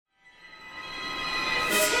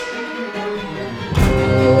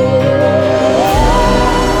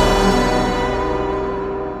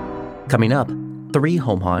Coming up, 3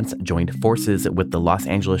 home haunts joined forces with the Los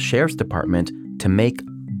Angeles Sheriff's Department to make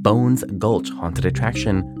Bones Gulch haunted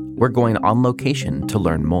attraction. We're going on location to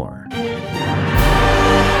learn more.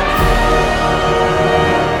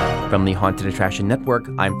 From the Haunted Attraction Network,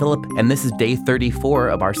 I'm Philip, and this is day 34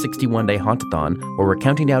 of our 61-day Hauntathon, where we're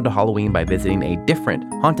counting down to Halloween by visiting a different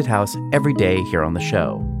haunted house every day here on the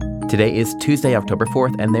show. Today is Tuesday, October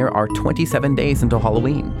 4th, and there are 27 days until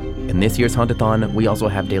Halloween. In this year's Hauntathon, we also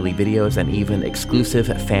have daily videos and even exclusive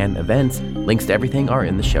fan events. Links to everything are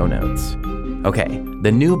in the show notes. Okay,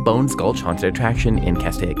 the new Bones Gulch haunted attraction in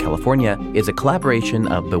Castaic, California is a collaboration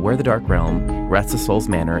of Beware the Dark Realm, Rest of Souls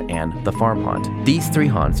Manor, and The Farm Haunt. These 3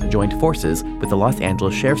 haunts joined forces with the Los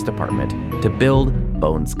Angeles Sheriff's Department to build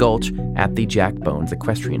Bones Gulch at the Jack Bones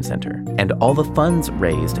Equestrian Center. And all the funds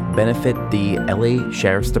raised benefit the LA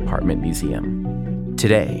Sheriff's Department Museum.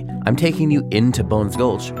 Today, I'm taking you into Bones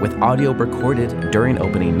Gulch with audio recorded during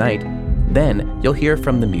opening night. Then, you'll hear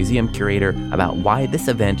from the museum curator about why this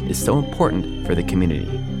event is so important for the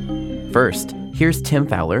community. First, here's Tim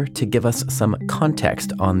Fowler to give us some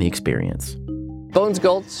context on the experience. Bones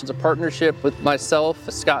Gulch is a partnership with myself,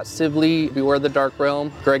 Scott Sibley, Beware the Dark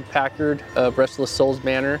Realm, Greg Packard of Restless Souls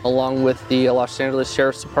Manor, along with the Los Angeles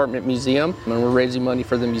Sheriff's Department Museum, and we're raising money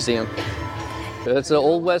for the museum. It's an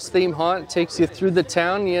Old West theme haunt. It takes you through the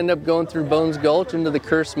town. You end up going through Bones Gulch into the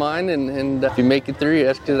Cursed Mine, and if you make it through, you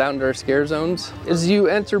exit out into our scare zones. As you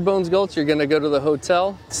enter Bones Gulch, you're going to go to the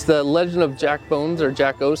hotel. It's the legend of Jack Bones, or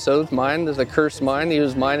Jack Oso's mine. There's a cursed mine. He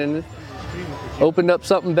was mining it. Opened up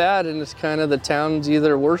something bad, and it's kind of the town's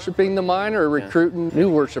either worshiping the mine or recruiting new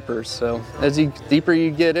worshipers. So as deeper you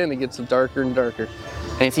get in, it gets darker and darker.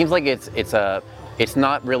 And it seems like it's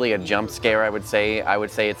not really a jump scare, I would say. I would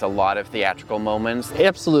say it's a lot of theatrical moments.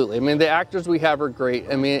 Absolutely. I mean, the actors we have are great.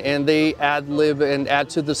 I mean, and they ad-lib and add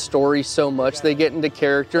to the story so much. They get into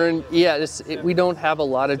character, and yeah, we don't have a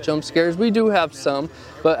lot of jump scares. We do have some,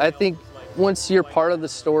 but I think once you're part of the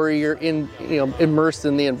story, you're immersed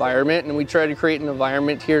in the environment, and we try to create an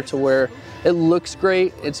environment here to where it looks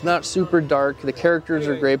great. It's not super dark. The characters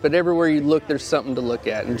are great, but everywhere you look, there's something to look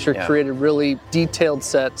at. And sure, created really detailed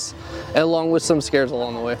sets, along with some scares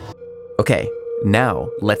along the way. Okay, now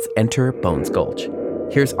let's enter Bones Gulch.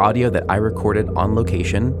 Here's audio that I recorded on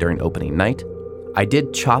location during opening night. I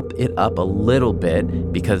did chop it up a little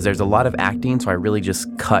bit because there's a lot of acting, so I really just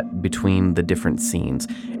cut between the different scenes.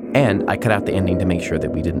 And I cut out the ending to make sure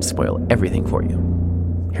that we didn't spoil everything for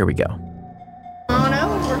you. Here we go. On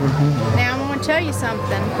over. Now I'm going to tell you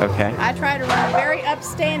something. Okay. I try to run very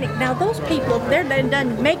upstanding. Now those people over there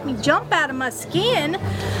done make me jump out of my skin.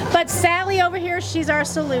 But Sally over here, she's our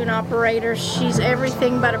saloon operator. She's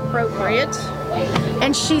everything but appropriate.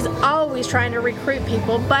 And she's always trying to recruit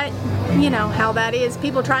people. But you know how that is.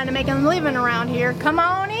 People trying to make a living around here. Come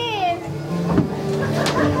on in.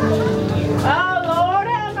 Oh, Lord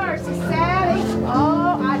have mercy, Sally.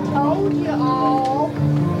 Oh, I told you all.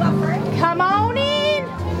 Come on in.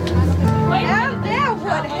 Now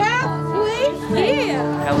what have we here?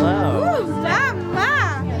 Hello. Ooh,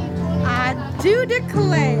 my. I do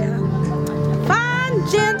declare. Fine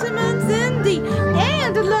gentlemen indeed.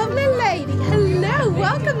 And a lovely lady. Hello,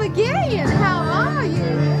 welcome again. How are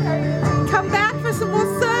you? Come back for some more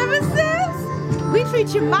services? We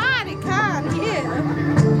treat you mighty kind here.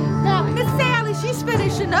 Now, Miss Sally, she's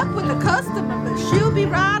finishing up with a customer, but she'll be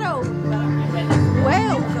right over.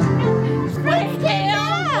 Welcome.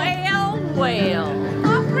 Well.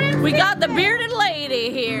 We got the bearded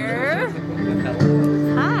lady here.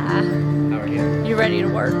 Hi. How are you? You ready to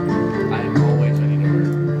work? I'm always ready to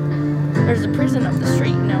work. There's a prison up the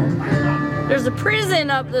street, no? There's a prison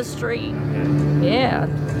up the street. Yeah.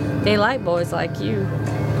 They like boys like you.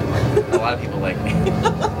 A lot of people like me.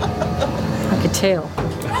 I could tell.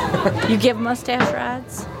 You give mustache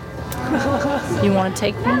rides? You want to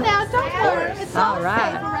take one? Now, don't worry. It's all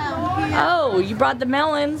right. safe around here. Oh, you brought the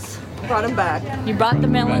melons. Brought them back. You brought the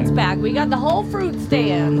melons back. We got the whole fruit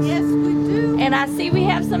stand. Yes, we do. And I see we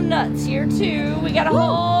have some nuts here too. We got a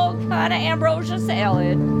whole kind of ambrosia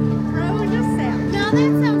salad. Ambrosia salad. Now,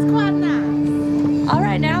 that sounds quite nice. All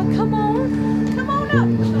right, now, come on. Come on up.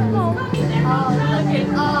 Come on. Oh, look at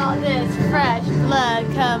all this fresh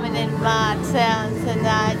blood coming in my town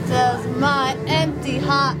tonight. Does my empty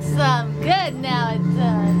heart some good now? It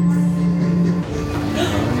does.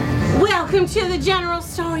 Welcome to the general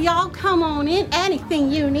store, y'all. Come on in.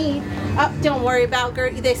 Anything you need. Don't worry about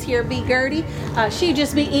Gertie. This here be Gertie. She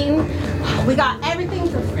just be eating. We got everything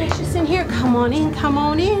for freshest in here. Come on in. Come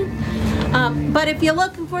on in. But if you're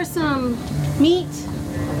looking for some meat,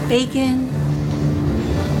 bacon,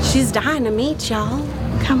 she's dying to meet y'all.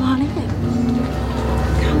 Come on in.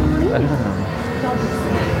 Come on in. See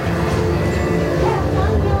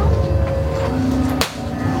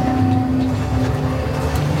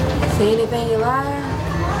anything you like?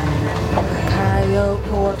 Coyote,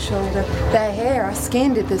 pork shoulder. That hair, I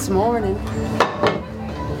skinned it this morning.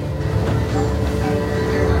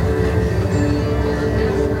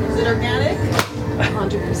 Is it organic?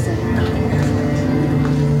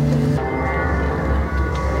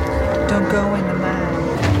 100%. Don't go in the mine.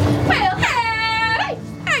 Well, hey!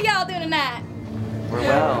 How y'all doing tonight? We're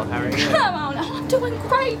well. How are you? Come on, I'm doing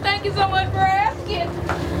great. Thank you so much for asking.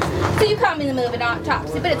 So you caught me in the middle of an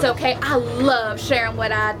autopsy, but it's okay. I love sharing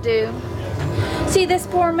what I do. See this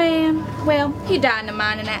poor man? Well, he died in a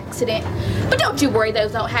mining accident. But don't you worry,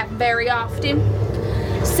 those don't happen very often.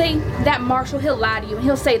 See, that marshal, he'll lie to you and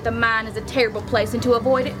he'll say the mine is a terrible place and to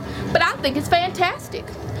avoid it. But I think it's fantastic.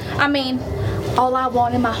 I mean, all I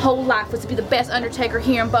wanted my whole life was to be the best undertaker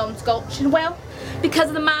here in Bones Gulch. And well, because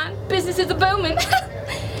of the mine, business is a-booming.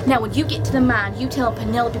 Now, when you get to the mine, you tell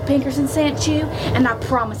Penelope Pinkerson sent you, and I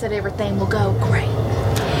promise that everything will go great.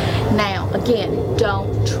 Now, again,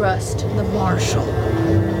 don't trust the marshal.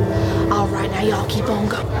 All right, now y'all keep on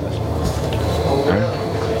going.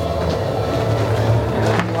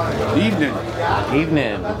 Evening.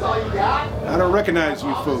 Evening. I don't recognize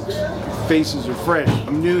you folks. Faces are fresh.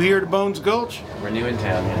 I'm new here to Bones Gulch. We're new in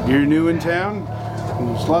town. Yeah. You're new in town?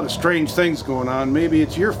 There's a lot of strange things going on. Maybe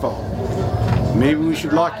it's your fault. Maybe we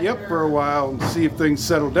should lock you up for a while and see if things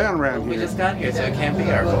settle down around We here. just got here, so it can't be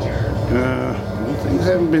our fault. Well, things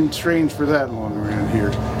haven't been strange for that long around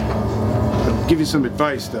here. I'll give you some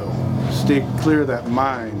advice though. Stay clear of that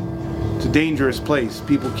mine. It's a dangerous place.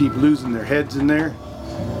 People keep losing their heads in there.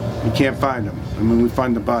 You can't find them. And when we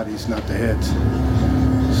find the bodies, not the heads.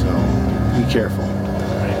 So, be careful.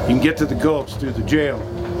 You can get to the Gulch through the jail.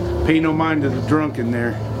 Pay no mind to the drunk in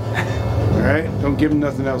there. Alright? Don't give him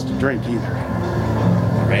nothing else to drink either.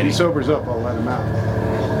 When he sobers up, I'll let him out.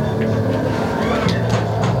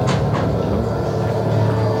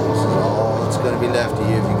 This is all that's going to be left of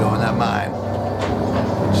you if you go in that mine.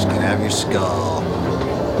 You're just going to have your skull.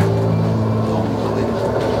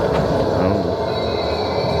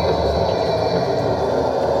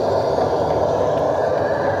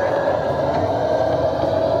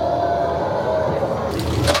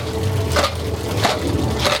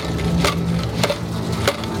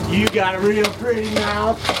 You got a real pretty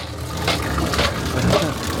mouth.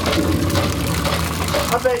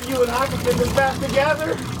 I bet you and I can fit this back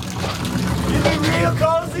together. You be real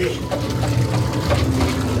cozy.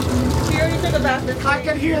 We already took a bath. I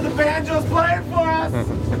can hear the banjos playing for us.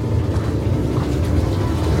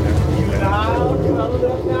 You and I'll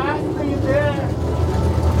cuddle up nicely in there.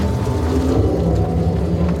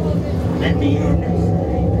 Let me in, they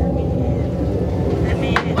say. Let me in. Let me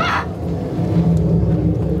in.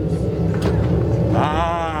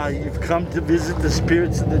 Ah, you've come to visit the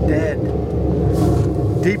spirits of the dead.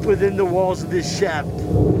 Deep within the walls of this shaft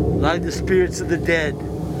lie the spirits of the dead.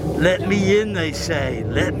 Let me in, they say.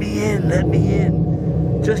 Let me in, let me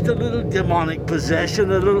in. Just a little demonic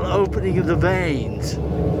possession, a little opening of the veins.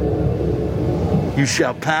 You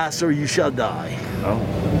shall pass or you shall die.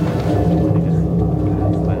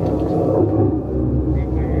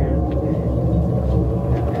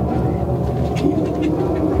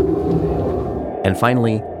 And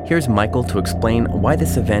finally, here's Michael to explain why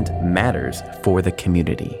this event matters for the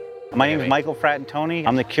community. My name is Michael Fratantoni.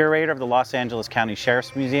 I'm the curator of the Los Angeles County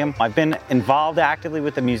Sheriff's Museum. I've been involved actively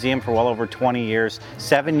with the museum for well over 20 years,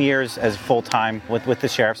 7 years as full-time with the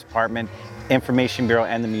Sheriff's Department, Information Bureau,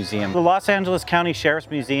 and the museum. The Los Angeles County Sheriff's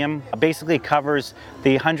Museum basically covers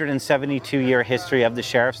the 172-year history of the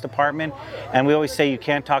Sheriff's Department. And we always say you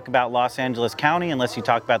can't talk about Los Angeles County unless you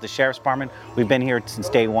talk about the Sheriff's Department. We've been here since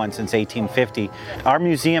day one, since 1850. Our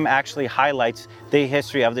museum actually highlights the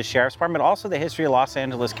history of the Sheriff's Department, also the history of Los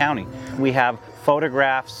Angeles County. We have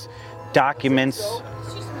photographs, documents,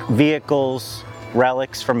 vehicles,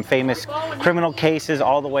 relics from famous criminal cases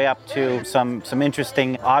all the way up to some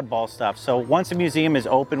interesting oddball stuff. So once a museum is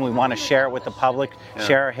open, we want to share it with the public,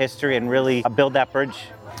 share our history, and really build that bridge.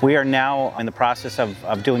 We are now in the process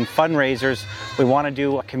of doing fundraisers. We want to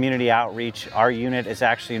do a community outreach. Our unit is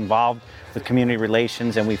actually involved with community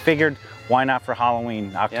relations, and we figured, why not for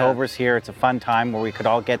Halloween? October's here. It's a fun time where we could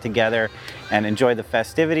all get together and enjoy the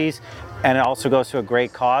festivities. And it also goes to a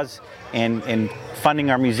great cause in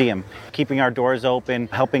funding our museum, keeping our doors open,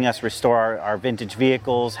 helping us restore our vintage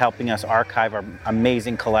vehicles, helping us archive our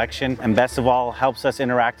amazing collection, and best of all, helps us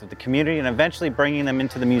interact with the community and eventually bringing them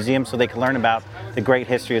into the museum so they can learn about the great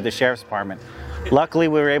history of the Sheriff's Department. Luckily,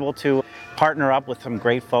 we were able to partner up with some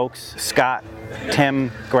great folks. Scott,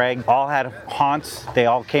 Tim, Greg, all had haunts. They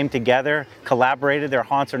all came together, collaborated. Their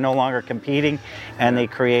haunts are no longer competing, and they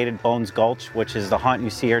created Bones Gulch, which is the haunt you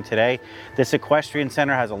see here today. This equestrian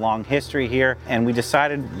center has a long history here, and we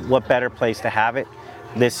decided what better place to have it.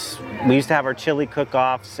 We used to have our chili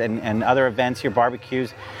cook-offs and other events here,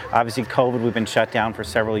 barbecues. Obviously COVID, we've been shut down for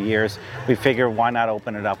several years. We figured why not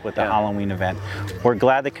open it up with a Halloween event. We're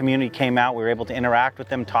glad the community came out. We were able to interact with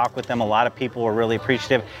them, talk with them. A lot of people were really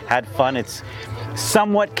appreciative, had fun. It's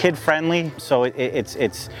somewhat kid-friendly, so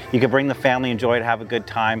it's you can bring the family, enjoy it, have a good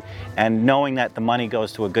time, and knowing that the money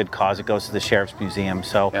goes to a good cause, it goes to the Sheriff's Museum.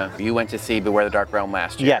 So you went to see Beware the Dark Realm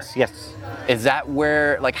last year. Yes. Is that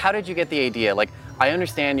where, like, how did you get the idea? Like, I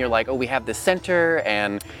understand you're like, oh, we have this center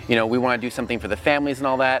and, you know, we want to do something for the families and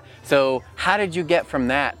all that. So how did you get from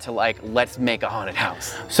that to like, let's make a haunted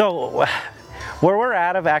house? So where we're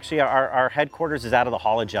out of, actually, our headquarters is out of the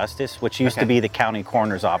Hall of Justice, which used to be the county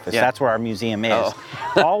coroner's office. That's where our museum is.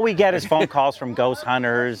 All we get is phone calls from ghost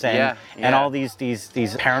hunters and all these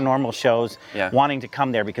paranormal shows wanting to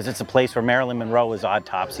come there because it's a place where Marilyn Monroe was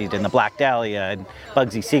autopsied and the Black Dahlia and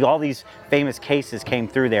Bugsy Siegel. All these famous cases came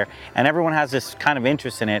through there, and everyone has this kind of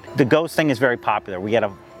interest in it. The ghost thing is very popular. We get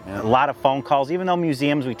a lot of phone calls. Even though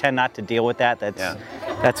museums, we tend not to deal with that.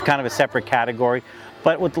 That's kind of a separate category.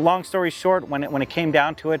 But with the long story short, when it came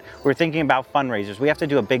down to it, we were thinking about fundraisers. We have to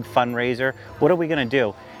do a big fundraiser. What are we going to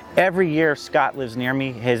do? Every year, Scott lives near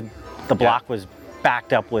me. The block was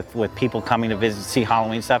backed up with people coming to visit, see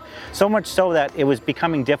Halloween stuff. So much so that it was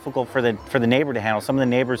becoming difficult for the neighbor to handle. Some of the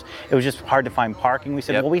neighbors, it was just hard to find parking. We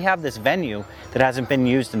said, well, we have this venue that hasn't been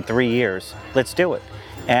used in 3 years. Let's do it.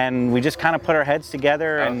 And we just kind of put our heads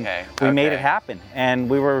together and we made it happen. And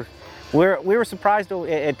we were surprised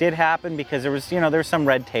it did happen because there was some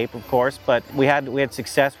red tape, of course, but we had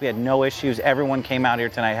success. We had no issues. Everyone came out here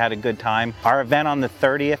tonight, had a good time. Our event on the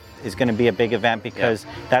 30th is going to be a big event because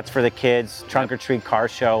that's for the kids, trunk or treat car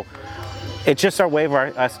show. It's just our way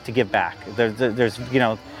for us to give back.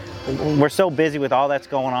 We're so busy with all that's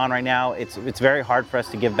going on right now. It's very hard for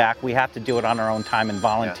us to give back. We have to do it on our own time and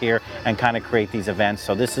volunteer and kind of create these events.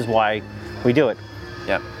 So this is why we do it.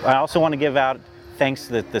 I also want to give out thanks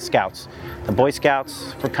to the Scouts, the Boy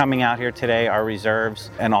Scouts for coming out here today, our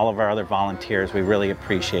reserves, and all of our other volunteers. We really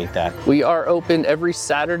appreciate that. We are open every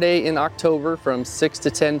Saturday in October from 6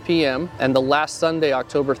 to 10 p.m. and the last Sunday,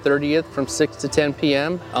 October 30th, from 6 to 10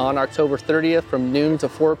 p.m. On October 30th, from noon to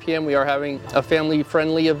 4 p.m., we are having a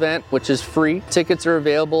family-friendly event, which is free. Tickets are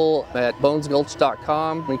available at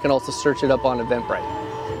bonesgulch.com. You can also search it up on Eventbrite.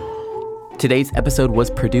 Today's episode was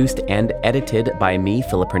produced and edited by me,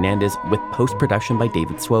 Philip Hernandez, with post-production by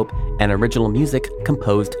David Swope and original music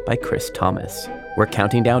composed by Chris Thomas. We're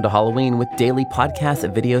counting down to Halloween with daily podcasts,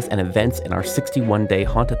 videos, and events in our 61-day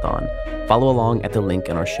Hauntathon. Follow along at the link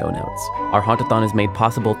in our show notes. Our Hauntathon is made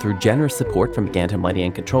possible through generous support from Gantom Lighting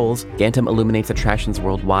and Controls. Gantom illuminates attractions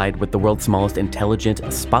worldwide with the world's smallest intelligent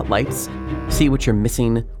spotlights. See what you're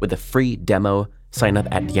missing with a free demo. Sign up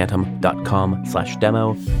at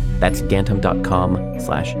gantom.com/demo. That's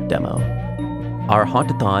gantom.com/demo. Our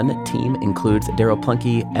Hauntathon team includes Daryl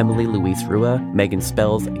Plunkey, Emily Louise Rua, Megan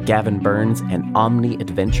Spells, Gavin Burns, and Omni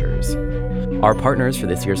Adventures. Our partners for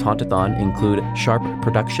this year's Hauntathon include Sharp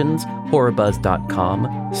Productions, HorrorBuzz.com,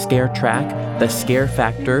 ScareTrack,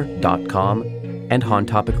 TheScareFactor.com, and Haunt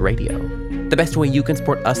Topic Radio. The best way you can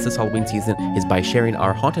support us this Halloween season is by sharing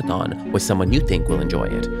our Hauntathon with someone you think will enjoy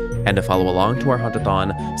it. And to follow along to our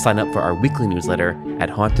Hauntathon, sign up for our weekly newsletter at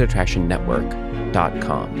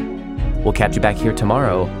hauntedattractionnetwork.com. We'll catch you back here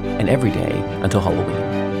tomorrow and every day until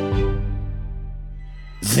Halloween.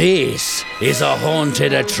 This is a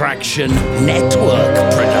Haunted Attraction Network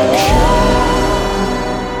production.